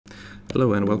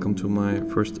Hello and welcome to my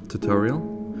first tutorial.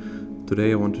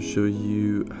 Today I want to show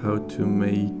you how to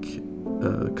make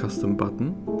a custom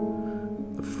button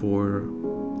for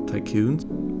Tycoon.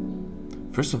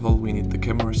 First of all, we need the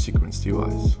camera sequence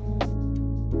device.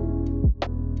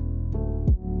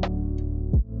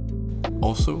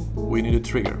 Also, we need a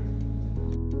trigger.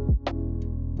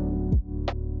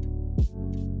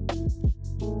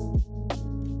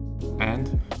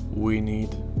 And we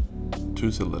need 2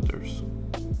 cylinders.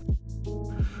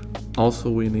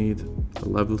 Also, we need a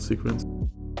level sequence.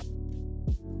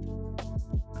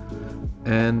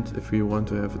 And if we want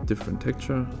to have a different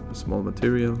texture, a small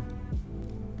material,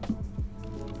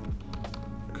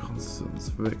 constants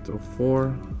vector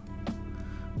 4,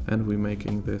 and we're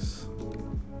making this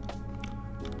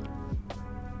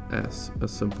as a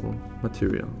simple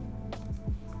material.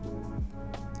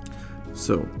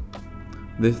 So,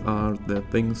 these are the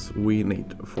things we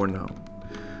need for now.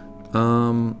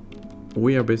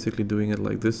 We are basically doing it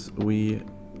like this. We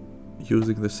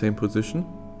using the same position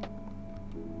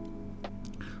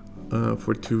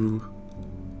for 2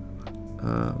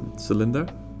 cylinder.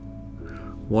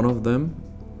 One of them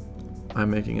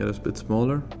I'm making it a bit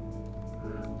smaller,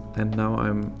 and now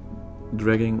I'm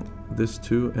dragging this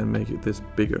 2 and making this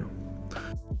bigger.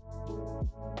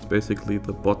 Basically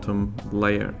the bottom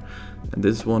layer, and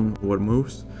this one what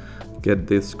moves get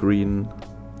this green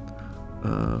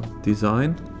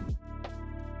design.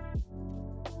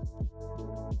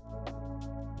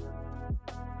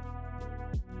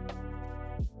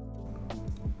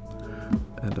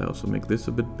 And I also make this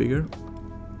a bit bigger,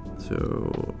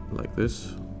 so like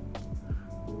this.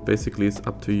 Basically it's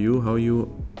up to you how you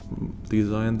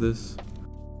design this.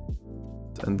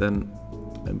 And then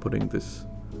I'm putting this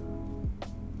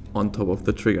on top of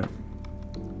the trigger.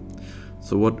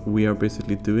 So what we are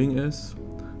basically doing is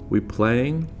we're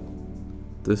playing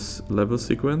this level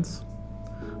sequence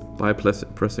by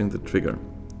pressing the trigger,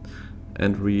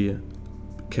 and we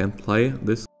can play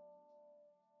this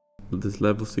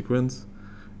level sequence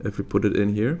if we put it in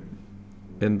here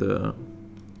in the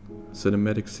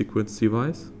cinematic sequence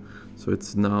device. So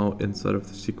it's now inside of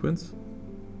the sequence,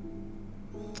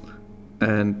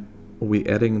 and we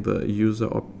adding the user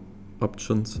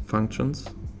options functions,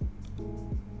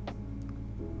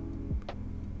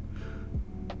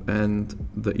 and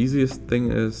the easiest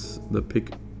thing is the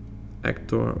pick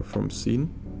actor from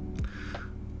scene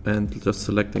and just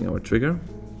selecting our trigger,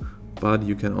 but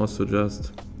you can also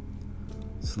just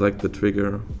select the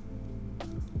trigger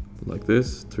like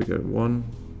this, trigger 1.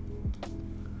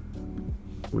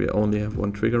 We only have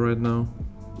 1 trigger right now.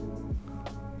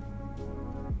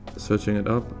 Searching it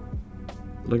up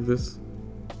like this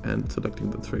and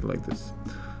selecting the trigger like this.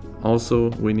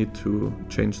 Also, we need to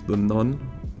change the none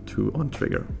to on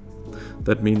trigger.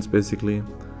 That means basically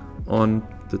on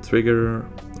the trigger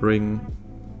ring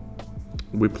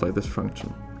we play this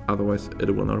function, otherwise it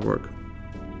will not work.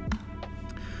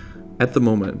 At the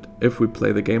moment, if we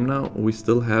play the game now, we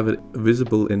still have it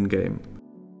visible in game.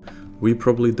 We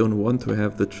probably don't want to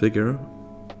have the trigger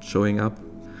showing up,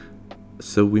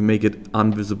 so we make it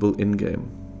invisible in game.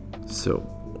 So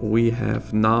we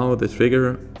have now the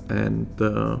trigger and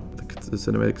the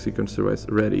cinematic sequence device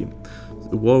ready.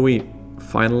 What we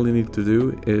finally need to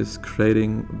do is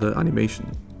creating the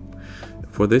animation.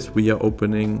 For this we are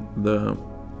opening the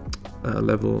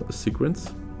level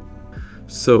sequence.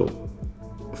 So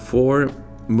for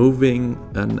moving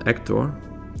an actor,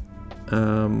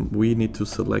 we need to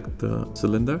select the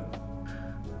cylinder.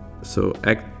 So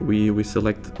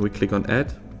we click on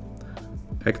add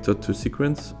actor to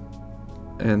sequence,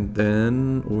 and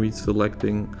then we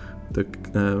selecting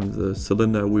the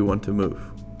cylinder we want to move,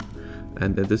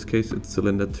 and in this case it's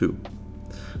cylinder 2.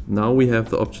 Now we have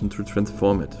the option to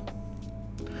transform it.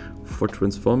 For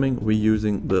transforming we're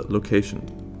using the location.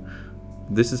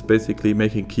 This is basically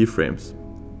making keyframes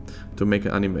to make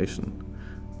an animation.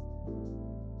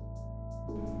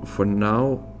 For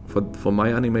now, for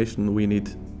my animation we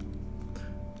need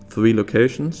 3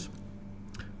 locations.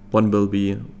 One will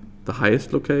be the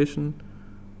highest location,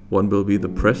 one will be the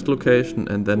pressed location,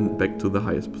 and then back to the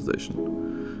highest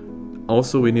position.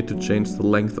 Also we need to change the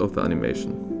length of the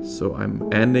animation. So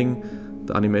I'm ending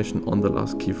the animation on the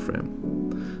last keyframe.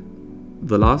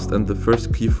 The last and the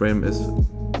first keyframe is,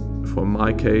 for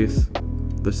my case,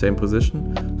 the same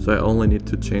position, so I only need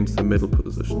to change the middle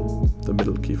position, the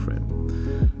middle keyframe.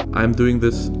 I'm doing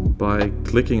this by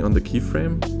clicking on the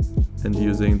keyframe and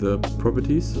using the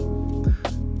properties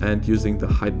and using the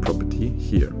height property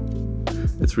here.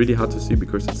 It's really hard to see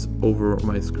because it's over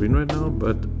my screen right now,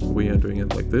 but we are doing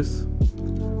it like this,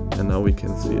 and now we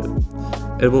can see it.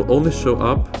 It will only show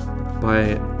up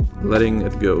by letting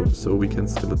it go. So we can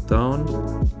scale it down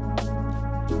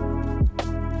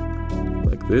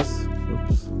like this.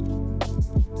 Oops.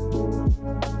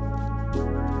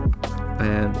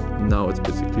 And now it's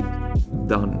basically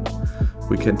done.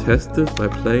 We can test this by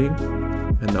playing,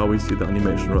 and now we see the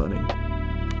animation running.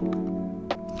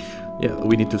 Yeah,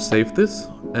 we need to save this,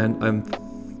 and I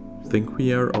think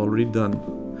we are already done.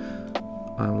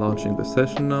 I'm launching the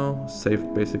session now,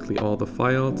 saved basically all the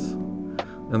files,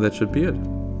 and that should be it.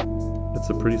 It's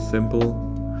a pretty simple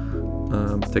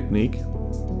technique.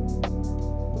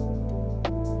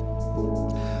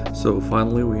 So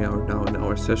finally we are now in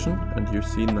our session, and you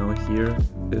see now here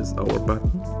is our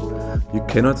button. You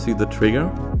cannot see the trigger,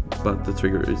 but the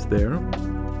trigger is there.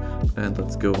 And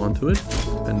let's go onto it,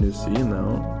 and you see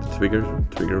now the trigger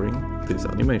triggering this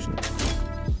animation.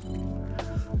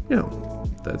 Yeah,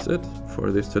 that's it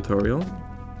for this tutorial.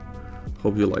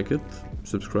 Hope you like it.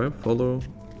 Subscribe, follow,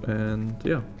 and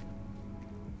yeah,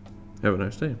 have a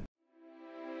nice day.